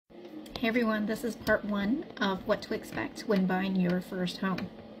Hey everyone, this is part one of what to expect when buying your first home.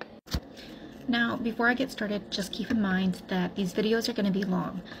 Now, before I get started, just keep in mind that these videos are going to be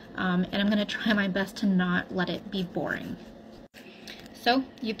long, and I'm going to try my best to not let it be boring. So,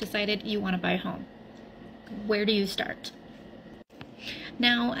 you've decided you want to buy a home. Where do you start?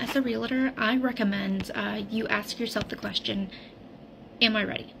 Now, as a realtor, I recommend you ask yourself the question, am I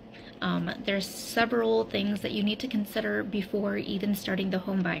ready? There's several things that you need to consider before even starting the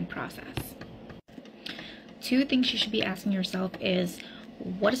home buying process. Two things you should be asking yourself is,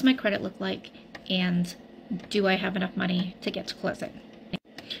 what does my credit look like, and do I have enough money to get to closing?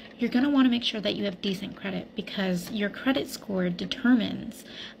 You're going to want to make sure that you have decent credit because your credit score determines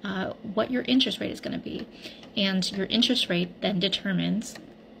what your interest rate is going to be, and your interest rate then determines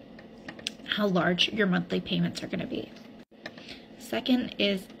how large your monthly payments are going to be. Second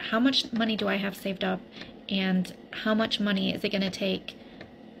is, how much money do I have saved up, and how much money is it going to take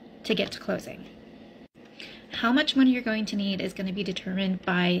to get to closing? How much money you're going to need is going to be determined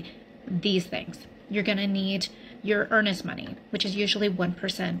by these things. You're going to need your earnest money, which is usually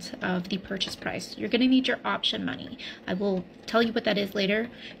 1% of the purchase price. You're going to need your option money. I will tell you what that is later.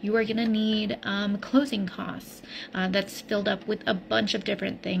 You are going to need closing costs. That's filled up with a bunch of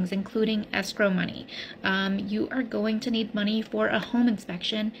different things, including escrow money. You are going to need money for a home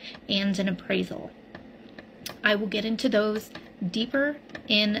inspection and an appraisal. I will get into those deeper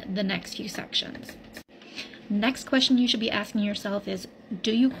in the next few sections. Next question you should be asking yourself is,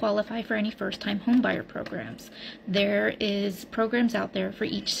 do you qualify for any first-time homebuyer programs? There is programs out there for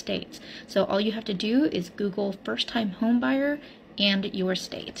each state. So all you have to do is Google first-time homebuyer and your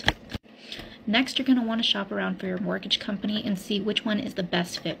state. Next, you're going to want to shop around for your mortgage company and see which one is the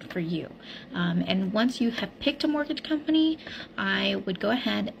best fit for you. And once you have picked a mortgage company, I would go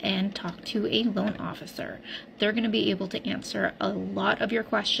ahead and talk to a loan officer. They're going to be able to answer a lot of your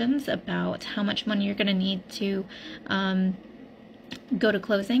questions about how much money you're going to need to go to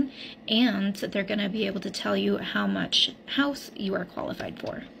closing, and they're going to be able to tell you how much house you are qualified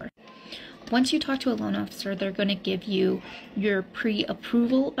for. Once you talk to a loan officer, they're going to give you your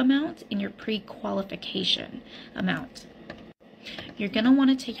pre-approval amount and your pre-qualification amount. You're going to want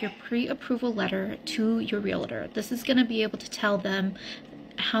to take your pre-approval letter to your realtor. This is going to be able to tell them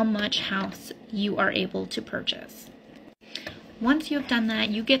how much house you are able to purchase. Once you have done that,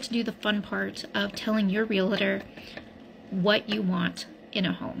 you get to do the fun part of telling your realtor what you want in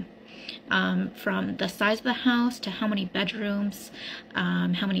a home. From the size of the house to how many bedrooms,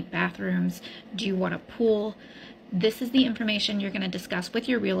 how many bathrooms, do you want a pool? This is the information you're going to discuss with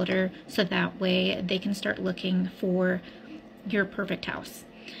your realtor so that way they can start looking for your perfect house.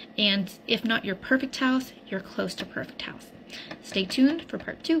 And if not your perfect house, you're close to perfect house. Stay tuned for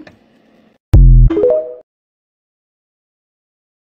part 2.